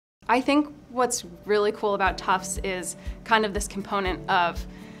I think what's really cool about Tufts is kind of this component of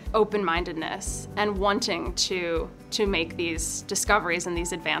open-mindedness and wanting to make these discoveries and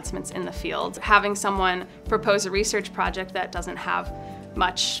these advancements in the field. Having someone propose a research project that doesn't have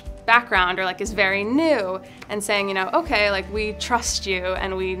much background or like is very new and saying, you know, okay, like we trust you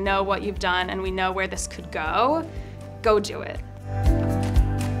and we know what you've done and we know where this could go do it.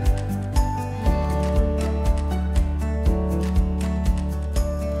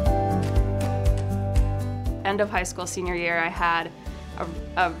 End of high school, senior year, I had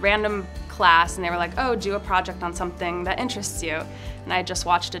a random class and they were like, oh, do a project on something that interests you. And I had just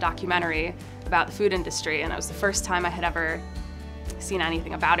watched a documentary about the food industry and it was the first time I had ever seen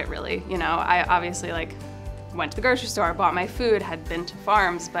anything about it really. You know, I obviously like went to the grocery store, bought my food, had been to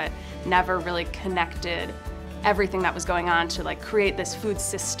farms, but never really connected everything that was going on to like create this food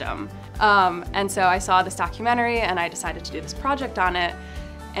system. And so I saw this documentary and I decided to do this project on it,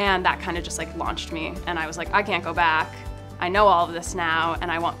 and that kind of just like launched me. And I was like, I can't go back. I know all of this now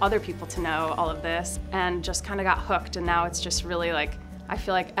and I want other people to know all of this, and just kind of got hooked. And now it's just really like, I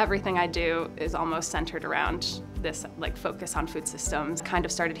feel like everything I do is almost centered around this like focus on food systems. Kind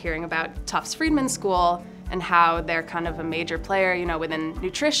of started hearing about Tufts Friedman School and how they're kind of a major player, you know, within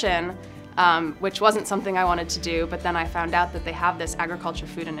nutrition, which wasn't something I wanted to do, but then I found out that they have this agriculture,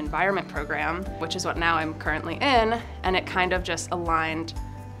 food, and environment program, which is what now I'm currently in, and it kind of just aligned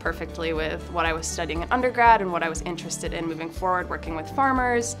perfectly with what I was studying in undergrad and what I was interested in moving forward, working with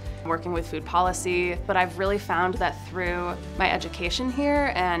farmers, working with food policy. But I've really found that through my education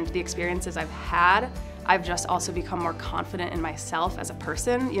here and the experiences I've had, I've just also become more confident in myself as a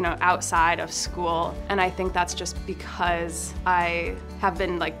person, you know, outside of school. And I think that's just because I have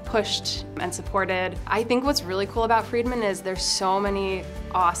been like pushed and supported. I think what's really cool about Friedman is there's so many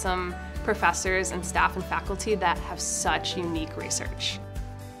awesome professors and staff and faculty that have such unique research.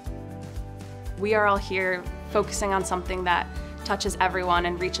 We are all here focusing on something that touches everyone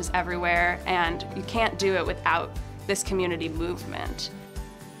and reaches everywhere, and you can't do it without this community movement.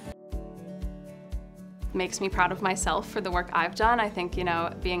 Makes me proud of myself for the work I've done. I think, you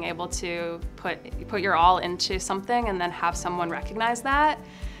know, being able to put your all into something and then have someone recognize that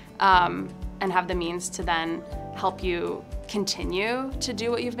and have the means to then help you continue to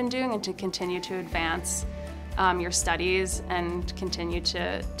do what you've been doing and to continue to advance your studies and continue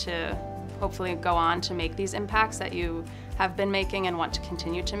to hopefully go on to make these impacts that you have been making and want to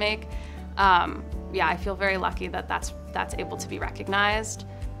continue to make. Yeah, I feel very lucky that that's able to be recognized.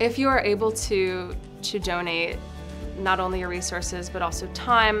 If you are able to donate not only your resources but also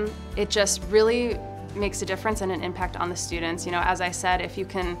time, it just really makes a difference and an impact on the students. You know, as I said, if you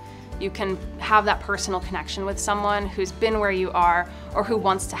can have that personal connection with someone who's been where you are or who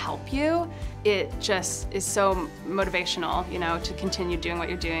wants to help you, it just is so motivational, you know, to continue doing what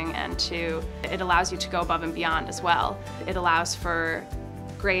you're doing, and it allows you to go above and beyond as well. It allows for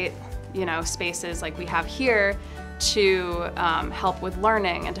great, you know, spaces like we have here to help with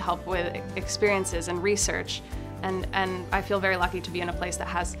learning and to help with experiences and research. And I feel very lucky to be in a place that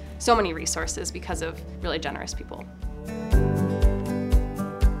has so many resources because of really generous people.